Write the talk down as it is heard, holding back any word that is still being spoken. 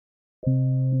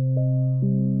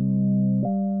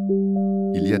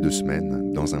Il y a 2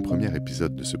 semaines, dans un premier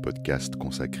épisode de ce podcast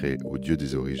consacré aux dieux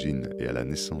des origines et à la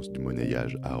naissance du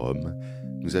monnayage à Rome,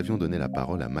 nous avions donné la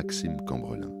parole à Maxime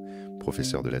CAMBRELING,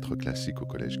 professeur de lettres classiques au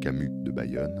collège Camus de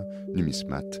Bayonne,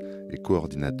 numismate et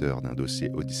coordinateur d'un dossier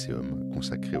Odysseum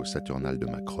consacré aux Saturnales de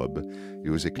Macrobe et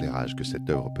aux éclairages que cette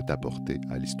œuvre peut apporter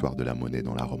à l'histoire de la monnaie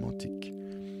dans la Rome antique.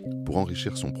 Pour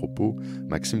enrichir son propos,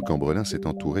 Maxime CAMBRELING s'est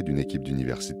entouré d'une équipe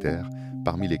d'universitaires,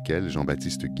 parmi lesquels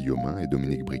Jean-Baptiste GUILLAUMIN et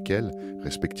Dominique Briquel,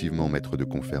 respectivement maîtres de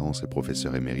conférences et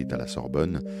professeurs émérites à la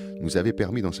Sorbonne, nous avaient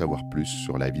permis d'en savoir plus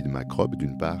sur la vie de Macrobe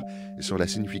d'une part et sur la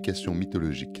signification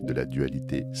mythologique de la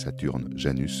dualité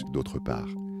Saturne-Janus d'autre part.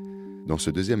 Dans ce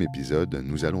deuxième épisode,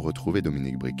 nous allons retrouver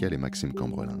Dominique Briquel et Maxime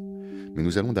CAMBRELING. Mais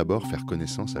nous allons d'abord faire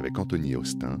connaissance avec Anthony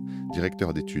Austin,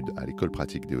 directeur d'études à l'École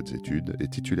pratique des hautes études et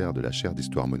titulaire de la chaire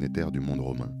d'histoire monétaire du monde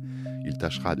romain. Il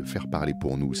tâchera de faire parler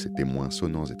pour nous ces témoins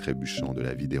sonnants et trébuchants de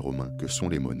la vie des Romains que sont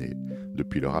les monnaies,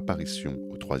 depuis leur apparition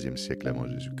au IIIe siècle avant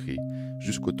Jésus-Christ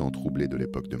jusqu'au temps troublé de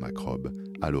l'époque de Macrobe,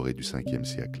 à l'orée du Ve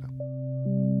siècle.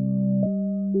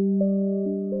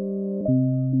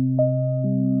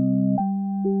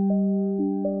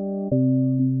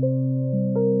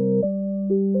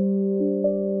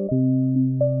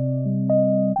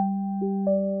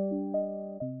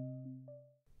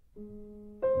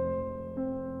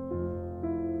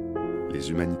 Les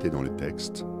Humanités dans le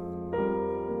texte,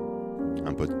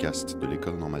 un podcast de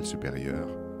l'École normale supérieure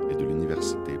et de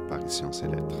l'Université Paris Sciences et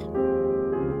Lettres.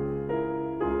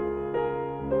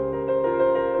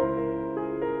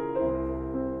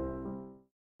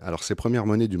 Alors, ces premières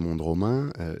monnaies du monde romain,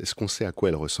 est-ce qu'on sait à quoi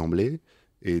elles ressemblaient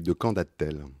et de quand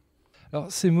datent-elles ?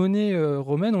 Alors, ces monnaies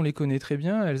romaines, on les connaît très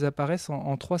bien, elles apparaissent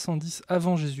en 310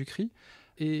 avant Jésus-Christ.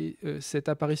 Et cette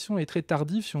apparition est très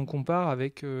tardive si on compare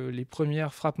avec les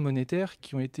premières frappes monétaires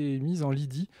qui ont été mises en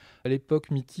Lydie à l'époque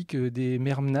mythique des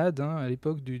Mermnades, à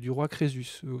l'époque du roi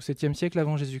Crésus, au 7e siècle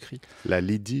avant Jésus-Christ. La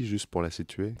Lydie, juste pour la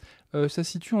situer ? Ça se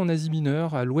situe en Asie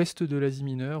mineure, à l'ouest de l'Asie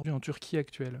mineure, en Turquie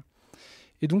actuelle.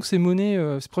 Et donc ces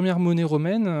premières monnaies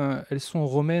romaines, elles sont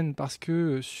romaines parce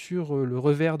que sur le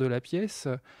revers de la pièce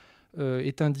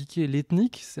est indiqué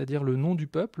l'ethnique, c'est-à-dire le nom du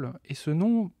peuple, et ce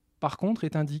nom par contre,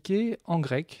 est indiqué en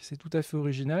grec. C'est tout à fait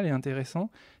original et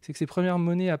intéressant. C'est que ces premières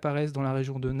monnaies apparaissent dans la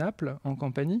région de Naples, en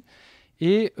Campanie,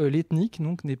 et l'ethnique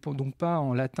n'est donc pas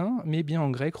en latin, mais bien en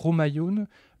grec, romaion,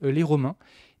 les Romains.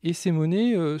 Et ces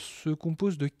monnaies se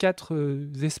composent de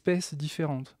 4 espèces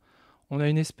différentes. On a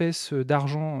une espèce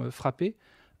d'argent frappé,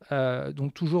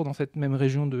 donc toujours dans cette même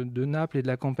région de Naples et de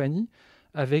la Campanie,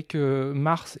 avec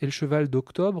Mars et le cheval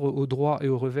d'octobre au droit et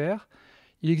au revers.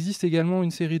 Il existe également une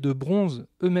série de bronzes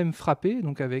eux-mêmes frappés,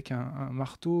 donc avec un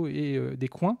marteau et des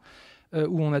coins,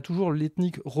 où on a toujours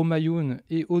l'ethnique romaion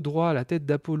et au droit la tête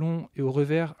d'Apollon et au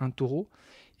revers un taureau.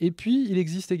 Et puis il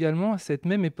existe également à cette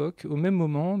même époque, au même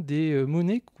moment, des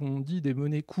monnaies qu'on dit des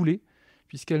monnaies coulées,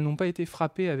 puisqu'elles n'ont pas été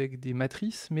frappées avec des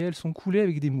matrices, mais elles sont coulées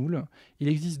avec des moules. Il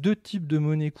existe 2 types de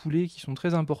monnaies coulées qui sont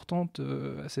très importantes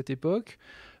à cette époque.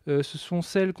 Ce sont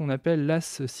celles qu'on appelle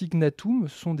l'as signatum,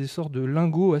 ce sont des sortes de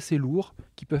lingots assez lourds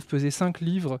qui peuvent peser 5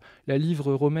 livres. La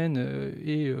livre romaine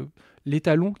est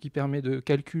l'étalon qui permet de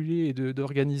calculer et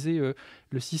d'organiser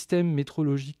le système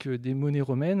métrologique des monnaies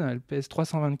romaines. Elle pèse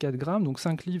 324 grammes, donc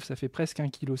 5 livres, ça fait presque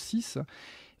 1,6 kg.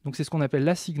 Donc c'est ce qu'on appelle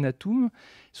l'assignatum.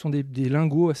 Ce sont des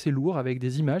lingots assez lourds avec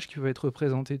des images qui peuvent être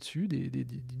représentées dessus,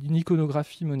 une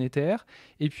iconographie monétaire.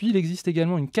 Et puis il existe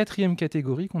également une 4e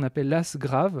catégorie qu'on appelle l'as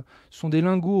grave. Ce sont des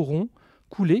lingots ronds,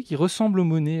 coulés, qui ressemblent aux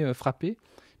monnaies frappées,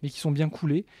 mais qui sont bien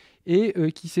coulés,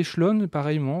 et qui s'échelonnent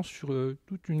pareillement sur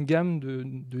toute une gamme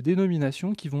de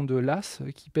dénominations qui vont de l'as,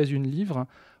 qui pèse 1 livre,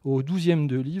 au 12e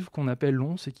de livre qu'on appelle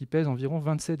l'once et qui pèse environ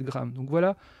 27 grammes. Donc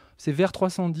voilà, c'est vers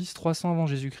 310-300 avant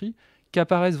Jésus-Christ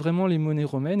qu'apparaissent vraiment les monnaies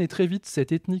romaines, et très vite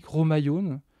cette ethnique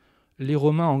romaion, les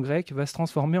Romains en grec, va se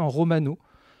transformer en romano,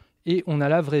 et on a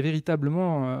là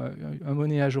véritablement un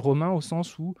monnayage romain au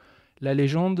sens où la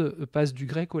légende passe du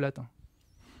grec au latin.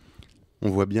 On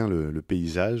voit bien le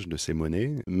paysage de ces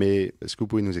monnaies, mais est-ce que vous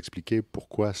pouvez nous expliquer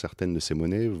pourquoi certaines de ces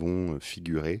monnaies vont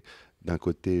figurer d'un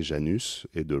côté Janus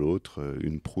et de l'autre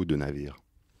une proue de navire ?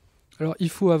 Alors, il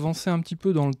faut avancer un petit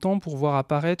peu dans le temps pour voir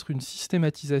apparaître une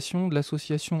systématisation de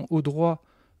l'association au droit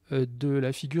de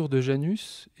la figure de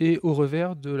Janus et au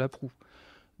revers de la proue.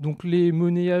 Donc, les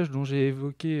monnayages dont j'ai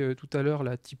évoqué tout à l'heure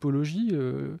la typologie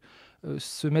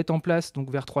se mettent en place donc,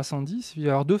 vers 310. Il va y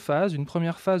avoir 2 phases. Une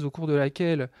première phase au cours de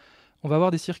laquelle on va avoir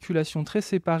des circulations très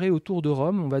séparées autour de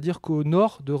Rome. On va dire qu'au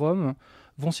nord de Rome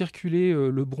vont circuler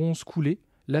le bronze coulé,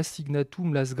 l'as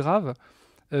signatum, l'as grave,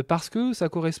 parce que ça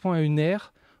correspond à une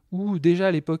ère où déjà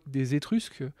à l'époque des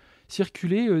Étrusques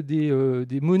circulaient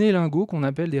des monnaies lingots qu'on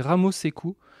appelle des ramos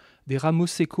secos, des rameaux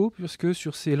sécaux, puisque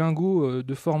sur ces lingots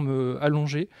de forme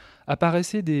allongée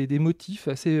apparaissaient des motifs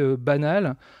assez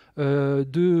banals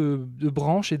de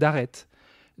branches et d'arêtes.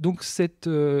 Donc cette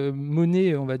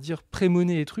monnaie, on va dire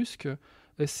pré-monnaie étrusque,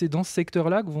 c'est dans ce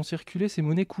secteur-là que vont circuler ces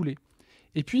monnaies coulées.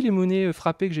 Et puis les monnaies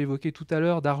frappées que j'ai évoquées tout à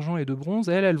l'heure, d'argent et de bronze,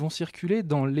 elles vont circuler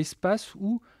dans l'espace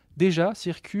où déjà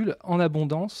circulent en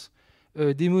abondance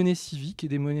des monnaies civiques et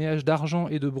des monnayages d'argent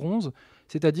et de bronze,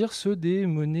 c'est-à-dire ceux des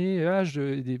monnayages,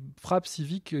 des frappes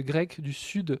civiques grecques du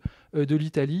sud de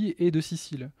l'Italie et de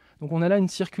Sicile. Donc on a là une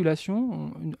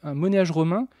circulation, un monnayage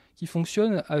romain qui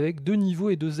fonctionne avec 2 niveaux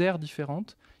et 2 ères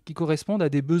différentes, qui correspondent à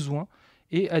des besoins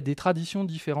et à des traditions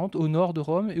différentes au nord de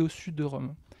Rome et au sud de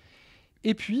Rome.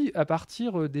 Et puis, à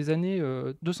partir des années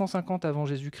 250 avant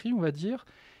Jésus-Christ, on va dire,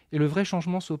 et le vrai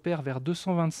changement s'opère vers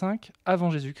 225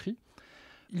 avant Jésus-Christ,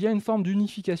 il y a une forme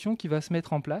d'unification qui va se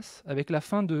mettre en place avec la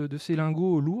fin de ces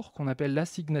lingots lourds qu'on appelle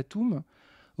l'assignatum.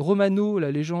 Romano,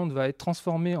 la légende, va être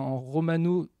transformée en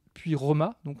Romano puis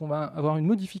Roma, donc on va avoir une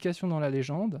modification dans la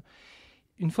légende,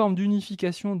 une forme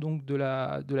d'unification donc de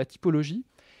la typologie,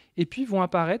 et puis vont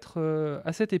apparaître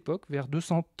à cette époque, vers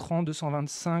 230,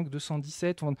 225,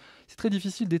 217, c'est très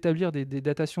difficile d'établir des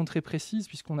datations très précises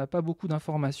puisqu'on n'a pas beaucoup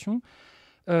d'informations,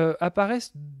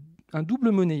 apparaissent un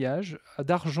double monnayage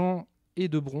d'argent et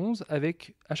de bronze,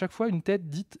 avec à chaque fois une tête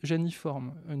dite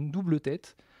janiforme, une double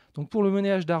tête. Donc pour le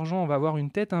monnayage d'argent, on va avoir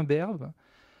une tête imberbe,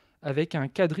 avec un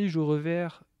quadrige au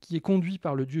revers qui est conduit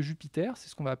par le dieu Jupiter, c'est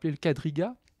ce qu'on va appeler le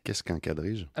quadriga. Qu'est-ce qu'un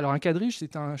quadrige ? Alors un quadrige,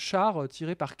 c'est un char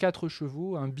tiré par 4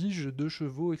 chevaux, un bige, 2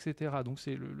 chevaux, etc. Donc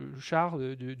c'est le char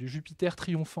de Jupiter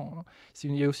triomphant. Hein.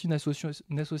 Il y a aussi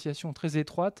une association très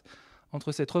étroite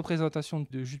entre cette représentation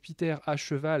de Jupiter à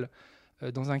cheval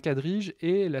dans un quadrige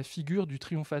et la figure du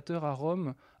triomphateur à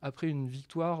Rome après une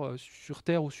victoire sur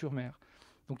terre ou sur mer.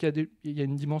 Donc il y a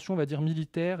une dimension, on va dire,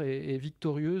 militaire et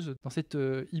victorieuse dans cette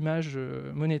image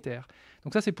monétaire.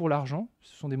 Donc ça, c'est pour l'argent.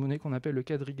 Ce sont des monnaies qu'on appelle le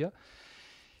quadriga.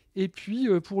 Et puis,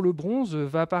 pour le bronze,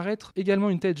 va apparaître également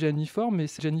une tête janiforme, mais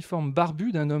c'est janiforme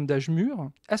barbu d'un homme d'âge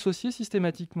mûr, associée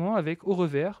systématiquement avec, au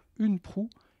revers, une proue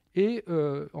et,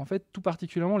 en fait, tout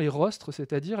particulièrement les rostres,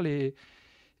 c'est-à-dire les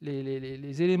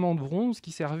éléments de bronze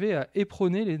qui servaient à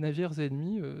éperonner les navires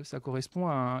ennemis. Ça correspond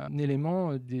à un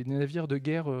élément des navires de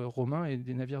guerre romains et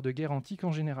des navires de guerre antiques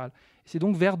en général. C'est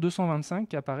donc vers 225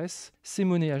 qu'apparaissent ces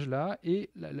monnayages-là, et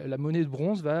la monnaie de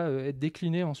bronze va être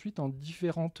déclinée ensuite en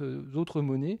différentes autres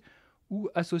monnaies, où,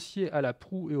 associées à la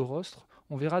proue et au rostre,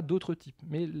 on verra d'autres types.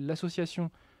 Mais l'association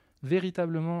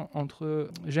véritablement entre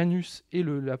Janus et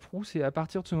la proue, c'est à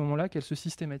partir de ce moment-là qu'elle se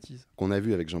systématise. On a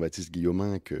vu avec Jean-Baptiste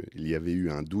GUILLAUMIN qu'il y avait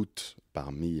eu un doute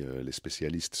parmi les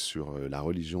spécialistes sur la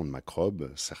religion de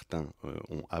Macrobe. Certains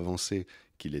ont avancé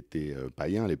qu'il était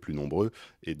païen, les plus nombreux,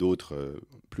 et d'autres,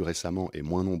 plus récemment et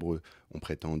moins nombreux, ont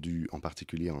prétendu, en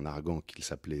particulier en arguant qu'il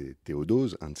s'appelait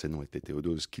Théodose, un de ses noms était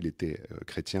Théodose, qu'il était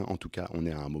chrétien. En tout cas, on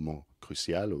est à un moment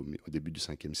crucial, au début du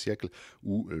 5e siècle,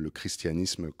 où le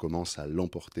christianisme commence à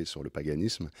l'emporter sur le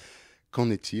paganisme.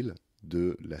 Qu'en est-il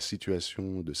de la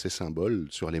situation de ces symboles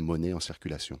sur les monnaies en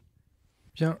circulation ?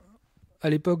 Bien, à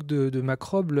l'époque de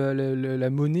Macrobe, la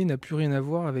monnaie n'a plus rien à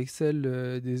voir avec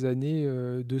celle des années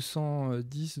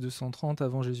 210-230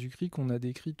 avant Jésus-Christ qu'on a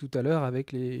décrit tout à l'heure,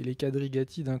 avec les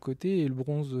quadrigati d'un côté et le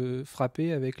bronze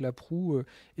frappé avec la proue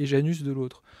et Janus de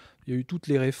l'autre. Il y a eu toutes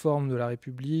les réformes de la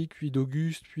République, puis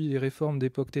d'Auguste, puis les réformes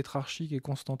d'époque tétrarchique et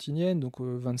constantinienne, donc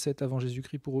 27 avant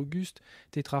Jésus-Christ pour Auguste,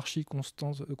 tétrarchie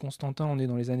Constantin, on est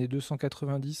dans les années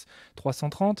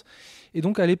 290-330. Et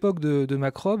donc à l'époque de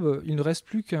Macrobe, il ne reste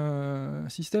plus qu'un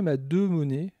système à 2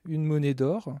 monnaies, une monnaie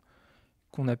d'or,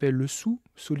 qu'on appelle le sou,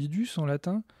 solidus en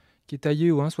latin, qui est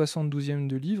taillé au 1/72e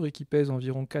de livre et qui pèse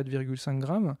environ 4,5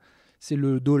 grammes. C'est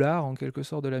le dollar en quelque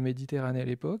sorte de la Méditerranée à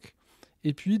l'époque.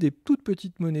 Et puis des toutes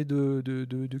petites monnaies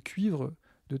de cuivre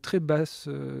de très basse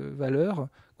valeur,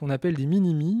 qu'on appelle des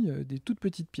minimi, des toutes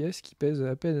petites pièces qui pèsent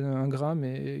à peine 1 gramme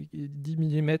et 10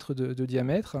 mm de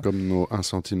diamètre. Comme nos 1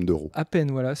 centime d'euro. À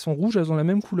peine, voilà. Elles sont rouges, elles ont la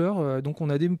même couleur. Donc on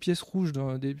a des pièces rouges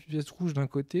d'un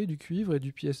côté, du cuivre, et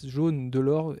des pièces jaunes de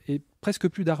l'or, et presque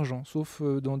plus d'argent, sauf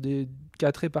dans des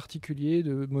cas très particuliers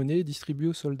de monnaie distribuée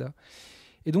aux soldats.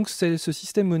 Et donc ce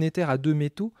système monétaire à 2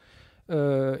 métaux,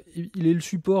 il est le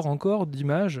support encore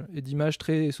d'images, et d'images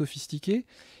très sophistiquées.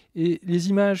 Et les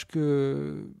images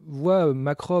que voit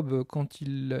Macrobe quand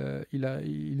il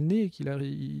naît, qu'il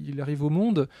arrive au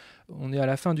monde, on est à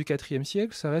la fin du IVe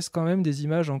siècle, ça reste quand même des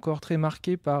images encore très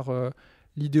marquées par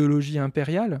l'idéologie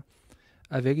impériale,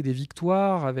 avec des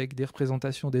victoires, avec des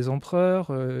représentations des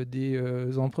empereurs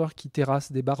qui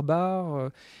terrassent des barbares.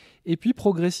 Et puis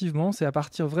progressivement, c'est à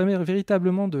partir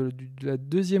véritablement de la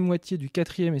deuxième moitié du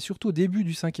IVe et surtout au début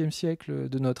du Ve siècle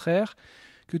de notre ère,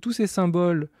 que tous ces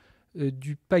symboles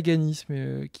du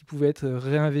paganisme qui pouvaient être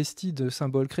réinvestis de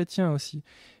symboles chrétiens aussi,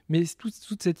 mais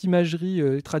toute cette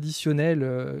imagerie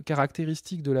traditionnelle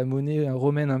caractéristique de la monnaie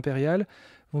romaine impériale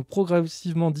vont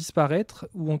progressivement disparaître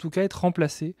ou en tout cas être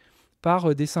remplacés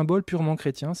par des symboles purement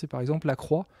chrétiens. C'est par exemple la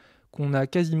croix, qu'on n'a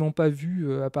quasiment pas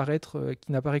vu apparaître,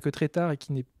 qui n'apparaît que très tard et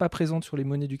qui n'est pas présente sur les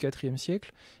monnaies du IVe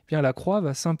siècle. Eh bien, la croix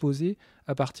va s'imposer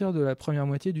à partir de la première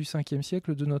moitié du Ve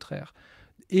siècle de notre ère.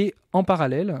 Et en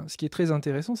parallèle, ce qui est très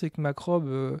intéressant, c'est que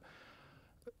Macrobe,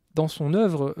 dans son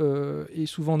œuvre, est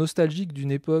souvent nostalgique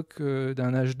d'une époque,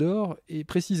 d'un âge d'or, et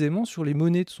précisément sur les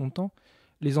monnaies de son temps.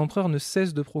 Les empereurs ne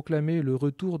cessent de proclamer le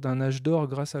retour d'un âge d'or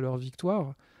grâce à leur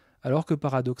victoire, alors que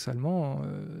paradoxalement,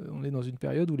 on est dans une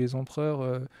période où les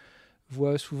empereurs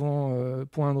voit souvent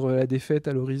poindre la défaite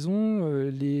à l'horizon.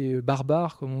 Les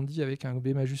barbares, comme on dit avec un B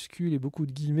majuscule et beaucoup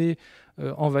de guillemets,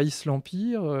 envahissent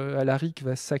l'Empire. Alaric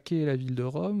va saquer la ville de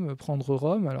Rome, prendre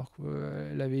Rome, alors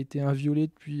qu'elle avait été inviolée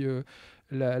depuis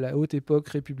la haute époque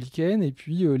républicaine. Et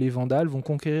puis les Vandales vont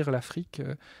conquérir l'Afrique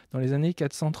dans les années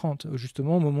 430,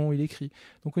 justement au moment où il écrit.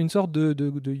 Donc une sorte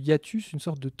de hiatus, une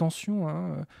sorte de tension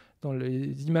dans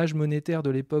les images monétaires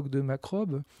de l'époque de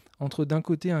Macrobe, entre d'un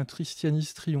côté un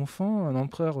christianisme triomphant, un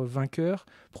empereur vainqueur,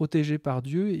 protégé par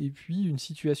Dieu, et puis une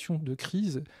situation de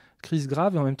crise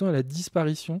grave, et en même temps la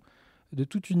disparition de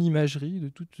toute une imagerie, de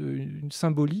toute une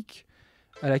symbolique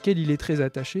à laquelle il est très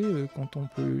attaché quand on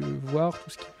peut voir tout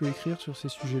ce qu'il peut écrire sur ces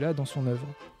sujets-là dans son œuvre.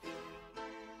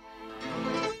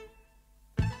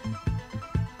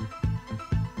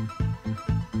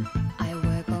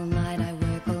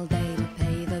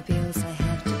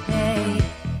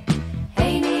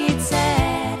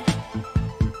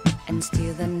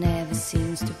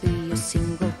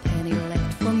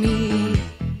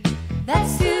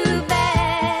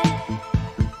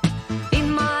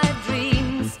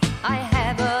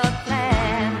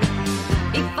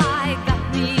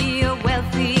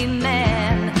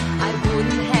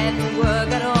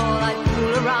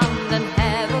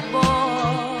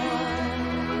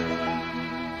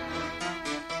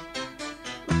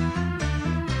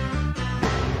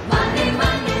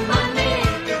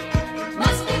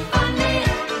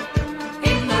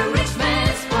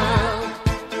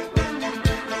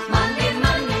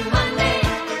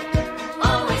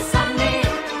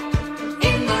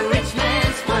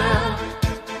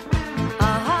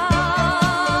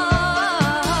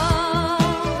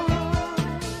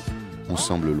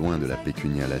 Semble loin de la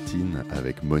pécunia latine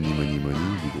avec money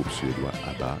du groupe suédois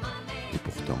ABBA, et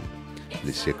pourtant,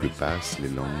 les siècles passent, les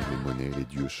langues, les monnaies, les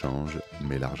dieux changent,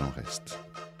 mais l'argent reste.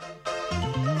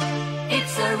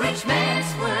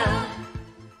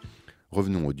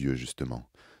 Revenons aux dieux justement.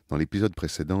 Dans l'épisode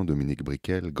précédent, Dominique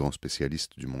Briquel, grand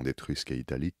spécialiste du monde étrusque et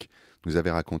italique, nous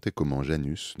avait raconté comment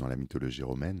Janus, dans la mythologie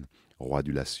romaine, roi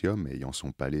du Latium et ayant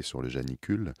son palais sur le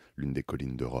Janicule, l'une des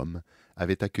collines de Rome,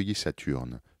 avait accueilli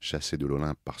Saturne, chassé de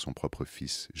l'Olympe par son propre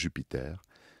fils Jupiter,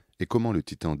 et comment le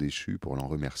titan déchu, pour l'en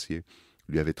remercier,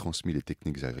 lui avait transmis les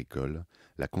techniques agricoles,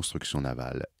 la construction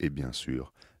navale et bien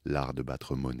sûr l'art de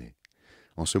battre monnaie.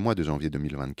 En ce mois de janvier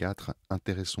 2024,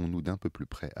 intéressons-nous d'un peu plus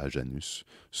près à Janus,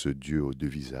 ce dieu aux deux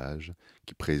visages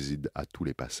qui préside à tous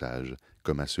les passages,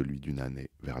 comme à celui d'une année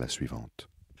vers la suivante.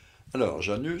 Alors,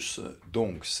 Janus,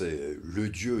 donc, c'est le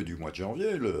dieu du mois de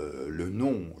janvier. Le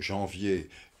nom janvier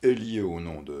est lié au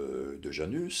nom de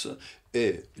Janus,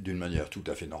 et d'une manière tout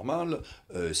à fait normale,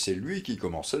 c'est lui qui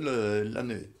commençait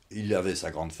l'année. Il avait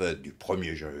sa grande fête du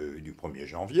 1er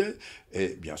janvier,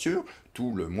 et bien sûr,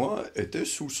 tout le mois était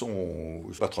sous son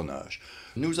patronage.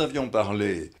 Nous avions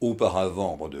parlé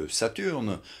auparavant de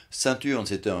Saturne. Saturne,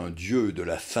 c'était un dieu de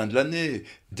la fin de l'année,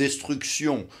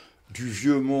 destruction du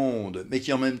vieux monde, mais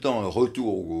qui en même temps un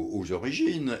retour aux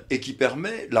origines et qui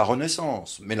permet la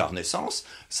renaissance. Mais la renaissance,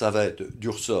 ça va être du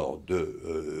ressort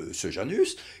de ce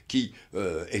Janus, qui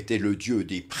était le dieu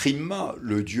des prima,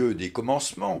 le dieu des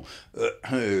commencements.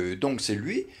 Donc c'est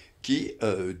lui qui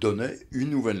donnait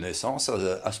une nouvelle naissance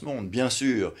à ce monde. Bien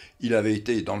sûr, il avait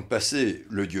été dans le passé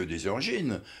le dieu des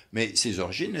origines, mais ces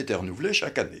origines étaient renouvelées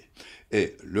chaque année.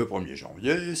 Et le 1er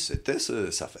janvier, c'était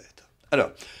sa fête.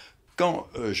 Alors, quand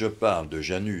je parle de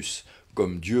Janus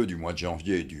comme dieu du mois de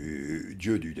janvier,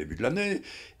 dieu du début de l'année,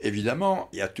 évidemment,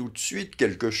 il y a tout de suite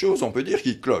quelque chose, on peut dire,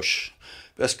 qui cloche.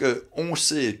 Parce qu'on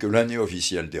sait que l'année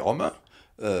officielle des Romains,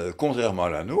 contrairement à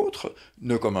la nôtre,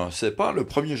 ne commençait pas le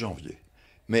 1er janvier,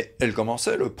 mais elle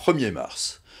commençait le 1er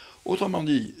mars. Autrement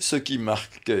dit, ce qui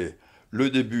marquait le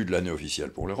début de l'année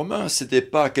officielle pour les Romains, c'était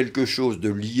pas quelque chose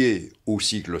de lié au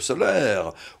cycle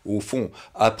solaire. Au fond,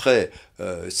 après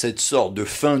cette sorte de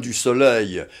fin du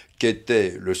soleil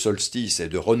qu'était le solstice et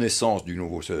de renaissance du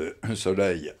nouveau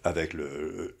soleil avec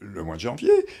le mois de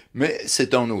janvier, mais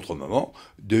c'est un autre moment,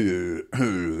 de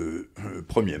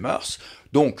 1er mars.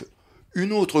 Donc,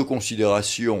 une autre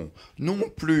considération, non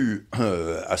plus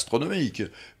astronomique,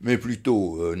 mais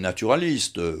plutôt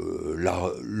naturaliste,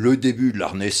 le début de la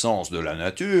renaissance de la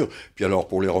nature, puis alors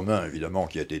pour les Romains, évidemment,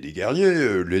 qui étaient des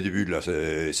guerriers, les débuts de la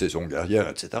saison guerrière,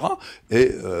 etc.,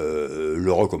 et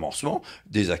le recommencement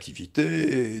des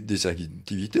activités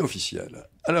officielles.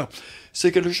 Alors,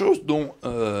 c'est quelque chose dont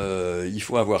il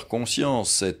faut avoir conscience,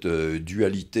 cette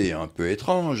dualité un peu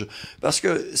étrange, parce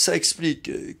que ça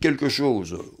explique quelque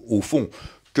chose, au fond,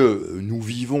 que nous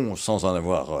vivons sans en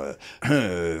avoir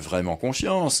vraiment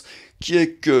conscience, qui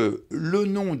est que le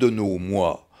nom de nos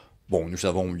mois, bon, nous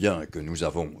savons bien que nous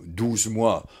avons 12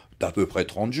 mois d'à peu près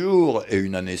 30 jours et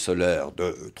une année solaire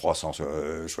de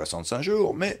 365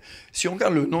 jours, mais si on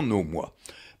regarde le nom de nos mois,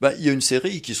 ben, il y a une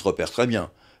série qui se repère très bien.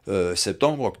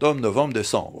 Septembre, octobre, novembre,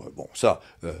 décembre. Bon, ça,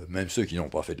 même ceux qui n'ont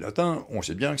pas fait de latin, on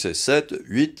sait bien que c'est 7,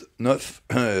 8, 9,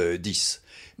 10.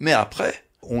 Mais après,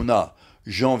 on a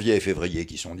janvier et février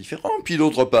qui sont différents, puis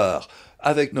d'autre part,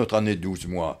 avec notre année de 12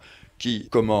 mois qui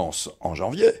commence en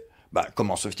janvier, bah,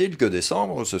 comment se fait-il que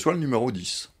décembre, ce soit le numéro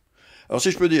 10 ? Alors si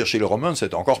je peux dire, chez les Romains,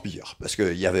 c'était encore pire, parce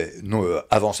qu'il y avait,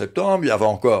 avant septembre, il y avait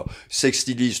encore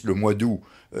Sextilis, le mois d'août,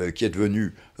 qui est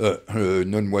devenu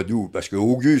non mois d'août, parce que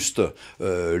Auguste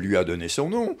lui a donné son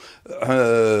nom.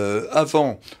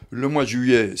 Avant, le mois de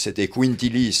juillet, c'était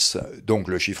Quintilis, donc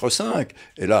le chiffre 5,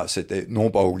 et là, c'était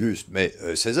non pas Auguste, mais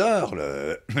César,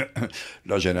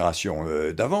 la génération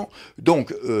d'avant.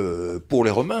 Donc, pour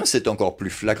les Romains, c'est encore plus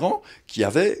flagrant qu'il y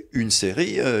avait une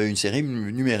série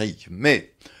numérique.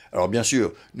 Mais alors bien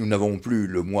sûr, nous n'avons plus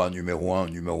le mois numéro 1,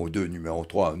 numéro 2, numéro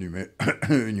 3,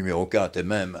 numéro 4, et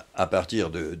même à partir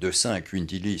de 5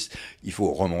 quintilis, il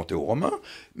faut remonter aux Romains,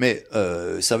 mais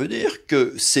ça veut dire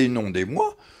que ces noms des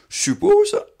mois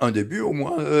supposent un début au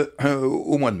mois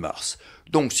de mars.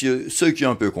 Donc ce qui est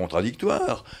un peu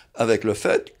contradictoire avec le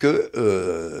fait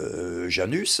que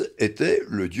Janus était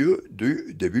le dieu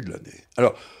du début de l'année.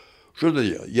 Alors, je veux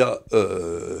dire, il y a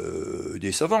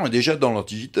des savants, et déjà dans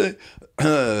l'Antiquité,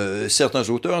 certains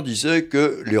auteurs disaient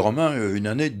que les Romains avaient une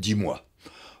année de 10 mois.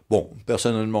 Bon,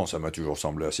 personnellement, ça m'a toujours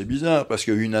semblé assez bizarre, parce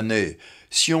qu'une année,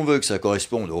 si on veut que ça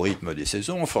corresponde au rythme des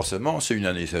saisons, forcément, c'est une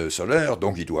année solaire,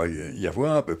 donc il doit y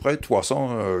avoir à peu près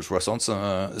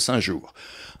 365 jours.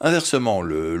 Inversement,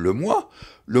 le mois,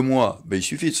 ben, il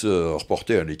suffit de se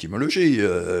reporter à l'étymologie.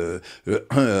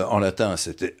 En latin,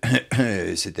 c'était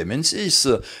mensis,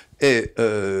 et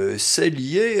c'est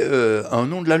lié à un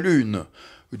nom de la lune.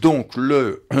 Donc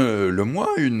le mois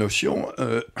a une notion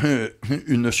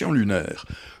lunaire.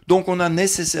 Donc on a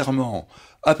nécessairement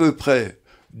à peu près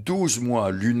 12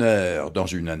 mois lunaires dans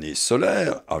une année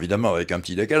solaire, évidemment avec un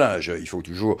petit décalage, il faut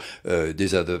toujours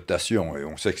des adaptations, et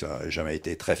on sait que ça n'a jamais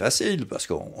été très facile, parce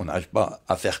qu'on n'arrive pas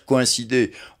à faire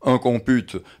coïncider un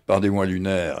compute par des mois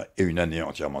lunaires et une année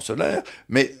entièrement solaire,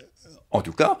 mais en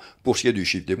tout cas, pour ce qui est du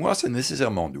chiffre des mois, c'est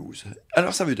nécessairement 12.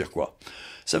 Alors ça veut dire quoi ?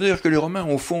 Ça veut dire que les Romains,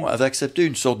 au fond, avaient accepté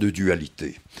une sorte de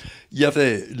dualité. Il y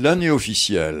avait l'année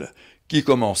officielle qui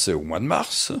commençait au mois de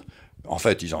mars. En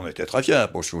fait, ils en étaient très fiers,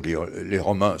 parce que les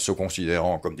Romains se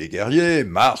considérant comme des guerriers,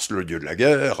 Mars, le dieu de la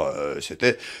guerre,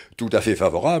 c'était tout à fait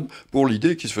favorable pour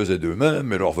l'idée qu'ils se faisaient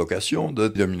d'eux-mêmes et leur vocation de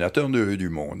dominateur du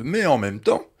monde. Mais en même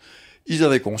temps, ils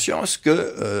avaient conscience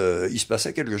qu'il se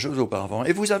passait quelque chose auparavant.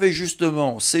 Et vous avez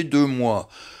justement ces 2 mois,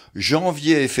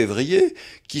 janvier et février,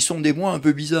 qui sont des mois un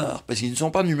peu bizarres, parce qu'ils ne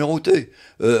sont pas numérotés.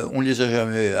 On ne les a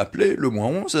jamais appelés le mois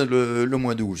 11 et le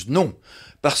mois 12. Non,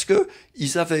 parce que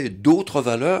ils avaient d'autres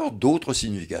valeurs, d'autres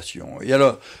significations. Et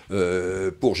alors,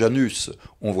 pour Janus,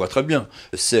 on voit très bien,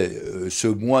 c'est ce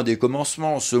mois des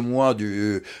commencements, ce mois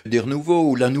des renouveaux,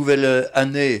 où la nouvelle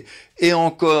année est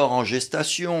encore en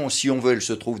gestation, si on veut, elle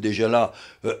se trouve déjà là,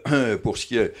 pour ce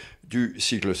qui est du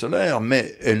cycle solaire,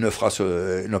 mais elle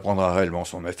ne prendra réellement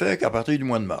son effet qu'à partir du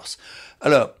mois de mars.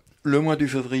 Alors, le mois de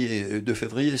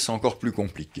février, c'est encore plus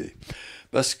compliqué.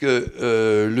 Parce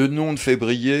que le nom de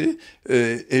février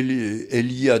est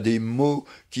lié à des mots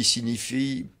qui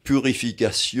signifient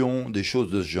purification, des choses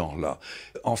de ce genre-là.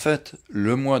 En fait,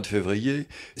 le mois de février,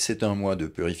 c'est un mois de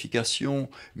purification,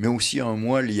 mais aussi un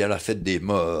mois lié à la fête des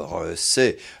morts.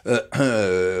 C'est,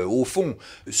 au fond,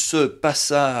 ce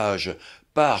passage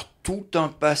par tout un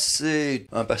passé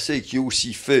qui est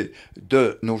aussi fait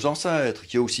de nos ancêtres,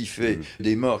 qui est aussi fait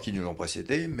des morts qui nous ont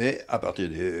précédés, mais à partir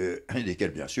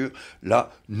desquels, bien sûr,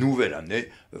 la nouvelle année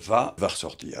va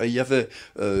ressortir. Et il y avait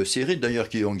ces rites d'ailleurs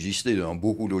qui ont existé dans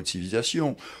beaucoup d'autres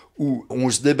civilisations, où on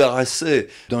se débarrassait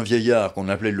d'un vieillard qu'on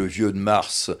appelait le vieux de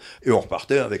Mars, et on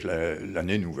repartait avec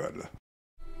l'année nouvelle.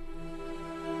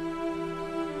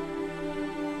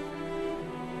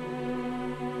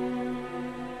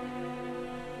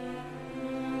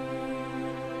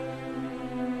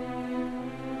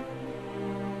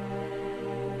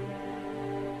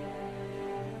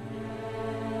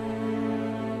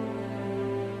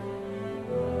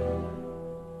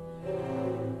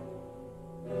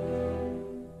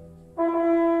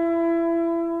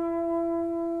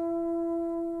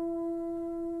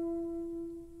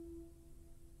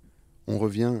 On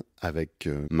revient avec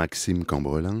Maxime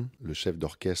CAMBRELING, le chef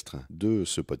d'orchestre de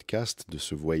ce podcast, de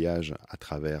ce voyage à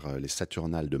travers les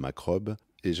Saturnales de Macrobe.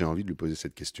 Et j'ai envie de lui poser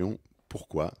cette question,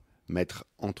 pourquoi mettre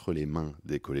entre les mains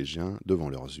des collégiens, devant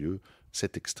leurs yeux,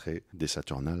 cet extrait des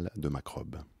Saturnales de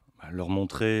Macrobe? Leur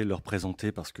montrer, leur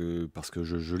présenter parce que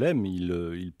je l'aime.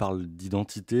 Il parle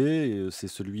d'identité, c'est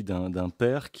celui d'un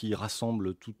père qui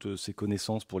rassemble toutes ses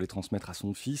connaissances pour les transmettre à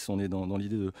son fils. On est dans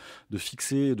l'idée de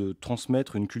fixer, de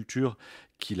transmettre une culture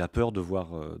qu'il a peur de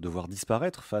voir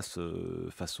disparaître face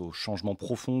au changement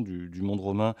profond du monde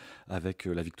romain avec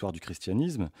la victoire du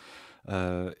christianisme.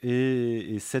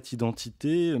 Et cette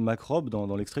identité, Macrobe,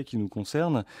 dans l'extrait qui nous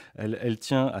concerne, elle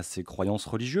tient à ses croyances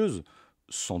religieuses,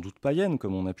 sans doute païenne,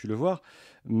 comme on a pu le voir,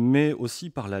 mais aussi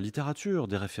par la littérature,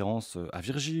 des références à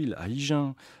Virgile, à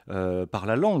Hygin, par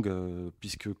la langue,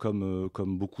 puisque comme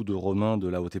beaucoup de Romains de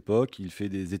la haute époque, il fait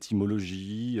des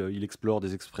étymologies, il explore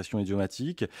des expressions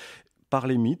idiomatiques, par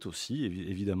les mythes aussi,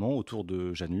 évidemment, autour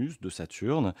de Janus, de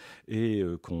Saturne, et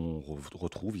qu'on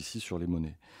retrouve ici sur les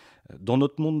monnaies. Dans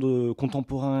notre monde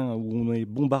contemporain où on est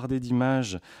bombardé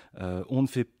d'images, on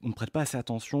ne prête pas assez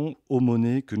attention aux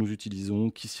monnaies que nous utilisons,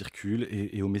 qui circulent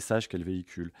et aux messages qu'elles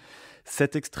véhiculent.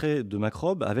 Cet extrait de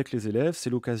Macrobe, avec les élèves,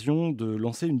 c'est l'occasion de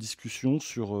lancer une discussion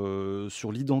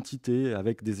sur l'identité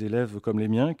avec des élèves comme les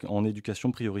miens, en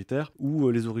éducation prioritaire, où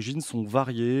les origines sont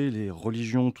variées, les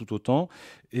religions tout autant,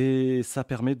 et ça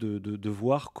permet de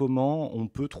voir comment on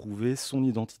peut trouver son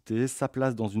identité, sa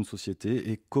place dans une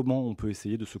société, et comment on peut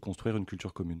essayer de se construire une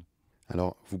culture commune.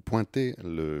 Alors, vous pointez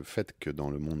le fait que dans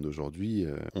le monde d'aujourd'hui,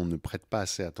 on ne prête pas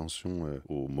assez attention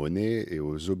aux monnaies et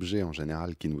aux objets en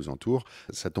général qui nous entourent.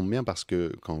 Ça tombe bien parce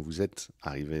que quand vous êtes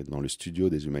arrivé dans le studio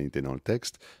des Humanités dans le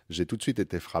texte, j'ai tout de suite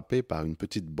été frappé par une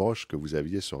petite broche que vous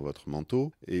aviez sur votre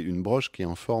manteau, et une broche qui est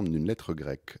en forme d'une lettre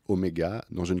grecque, oméga,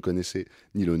 dont je ne connaissais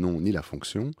ni le nom ni la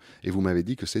fonction, et vous m'avez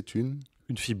dit que c'est une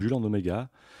fibule en oméga.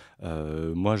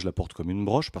 Moi, je la porte comme une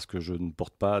broche parce que je ne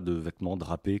porte pas de vêtements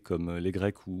drapés comme les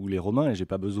Grecs ou les Romains, et j'ai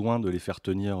pas besoin de les faire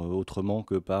tenir autrement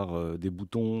que par des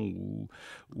boutons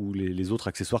ou les autres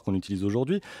accessoires qu'on utilise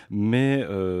aujourd'hui. Mais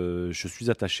je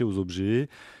suis attaché aux objets.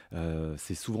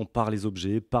 C'est souvent par les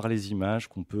objets, par les images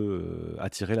qu'on peut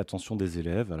attirer l'attention des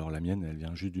élèves. Alors la mienne, elle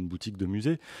vient juste d'une boutique de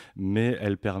musée, mais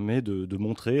elle permet de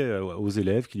montrer aux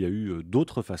élèves qu'il y a eu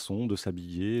d'autres façons de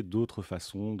s'habiller, d'autres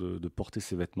façons de porter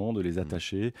ses vêtements, de les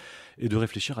attacher, et de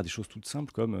réfléchir à des choses toutes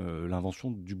simples comme l'invention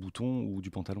du bouton ou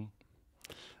du pantalon.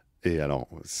 Et alors,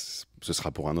 ce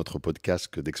sera pour un autre podcast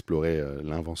que d'explorer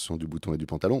l'invention du bouton et du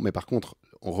pantalon. Mais par contre,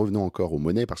 en revenant encore aux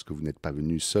monnaies, parce que vous n'êtes pas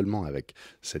venu seulement avec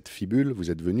cette fibule,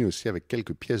 vous êtes venu aussi avec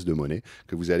quelques pièces de monnaie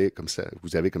que vous avez comme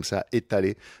ça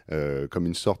étalées comme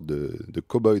une sorte de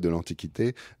cow-boy de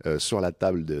l'Antiquité sur la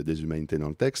table des Humanités dans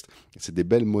le texte. C'est des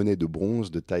belles monnaies de bronze,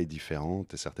 de tailles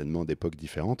différentes et certainement d'époques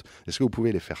différentes. Est-ce que vous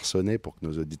pouvez les faire sonner pour que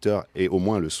nos auditeurs aient au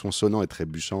moins le son sonnant et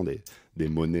trébuchant des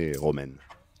monnaies romaines?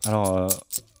 Alors,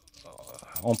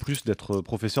 en plus d'être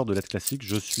professeur de lettres classiques,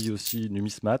 je suis aussi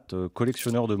numismate,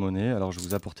 collectionneur de monnaie. Alors, je vais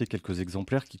vous apporter quelques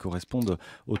exemplaires qui correspondent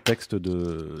au texte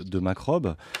de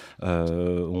Macrobe.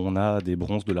 On a des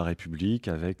bronzes de la République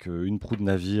avec une proue de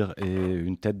navire et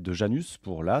une tête de Janus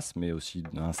pour l'as, mais aussi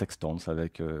un sextans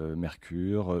avec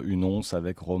Mercure, une once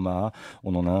avec Roma.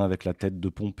 On en a un avec la tête de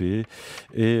Pompée.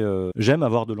 Et j'aime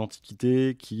avoir de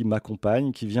l'Antiquité qui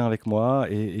m'accompagne, qui vient avec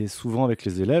moi. Et souvent avec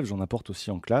les élèves, j'en apporte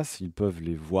aussi en classe. Ils peuvent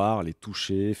les voir, les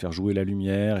toucher, faire jouer la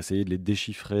lumière, essayer de les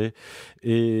déchiffrer.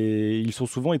 Et ils sont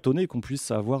souvent étonnés qu'on puisse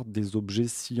avoir des objets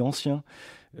si anciens.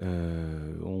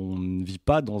 On ne vit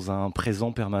pas dans un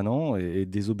présent permanent et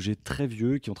des objets très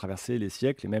vieux qui ont traversé les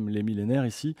siècles et même les millénaires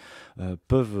ici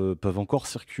peuvent encore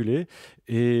circuler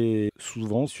et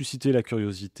souvent susciter la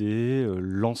curiosité,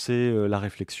 lancer la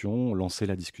réflexion, lancer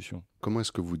la discussion. Comment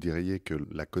est-ce que vous diriez que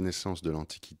la connaissance de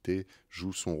l'Antiquité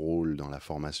joue son rôle dans la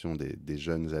formation des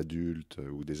jeunes adultes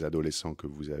ou des adolescents que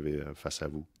vous avez face à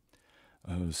vous ?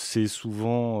 C'est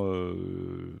souvent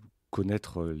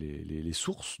connaître les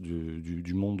sources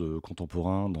du monde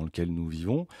contemporain dans lequel nous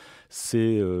vivons.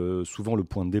 C'est souvent le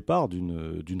point de départ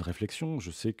d'une réflexion.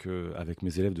 Je sais qu'avec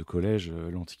mes élèves de collège,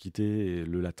 l'Antiquité,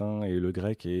 le latin et le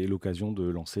grec est l'occasion de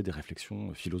lancer des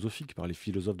réflexions philosophiques par les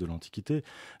philosophes de l'Antiquité.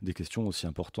 Des questions aussi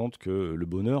importantes que le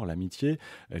bonheur, l'amitié.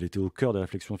 Elle était au cœur des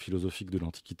réflexions philosophiques de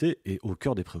l'Antiquité et au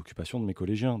cœur des préoccupations de mes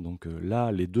collégiens. Donc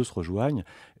là, les deux se rejoignent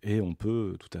et on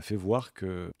peut tout à fait voir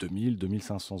que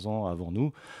 2000-2500 ans avant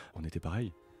nous, on était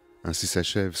pareil. Ainsi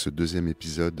s'achève ce deuxième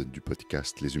épisode du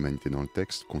podcast Les Humanités dans le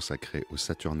texte, consacré aux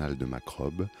Saturnales de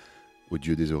Macrobe, aux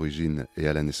dieux des origines et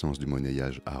à la naissance du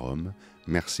monnayage à Rome.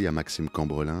 Merci à Maxime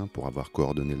CAMBRELING pour avoir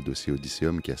coordonné le dossier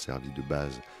Odysseum qui a servi de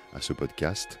base à ce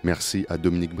podcast. Merci à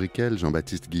Dominique Briquel,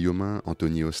 Jean-Baptiste Guilloumin,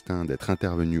 Anthony Austin d'être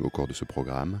intervenus au cours de ce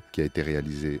programme, qui a été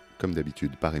réalisé comme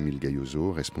d'habitude par Émile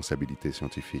Gaillozo, responsabilité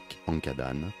scientifique en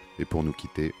Cadane. Et pour nous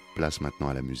quitter, place maintenant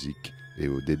à la musique et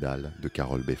au dédale de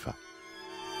Carole Beffa.